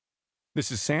This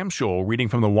is Sam Scholl reading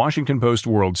from the Washington Post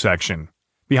World section.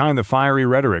 Behind the fiery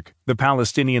rhetoric, the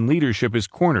Palestinian leadership is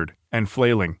cornered and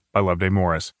flailing by Loveday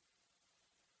Morris.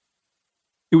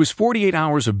 It was 48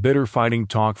 hours of bitter fighting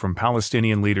talk from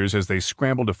Palestinian leaders as they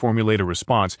scrambled to formulate a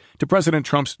response to President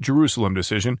Trump's Jerusalem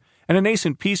decision and a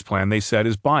nascent peace plan they said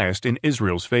is biased in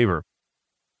Israel's favor.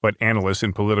 But analysts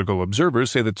and political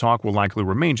observers say the talk will likely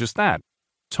remain just that,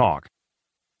 talk.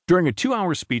 During a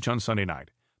 2-hour speech on Sunday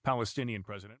night, Palestinian President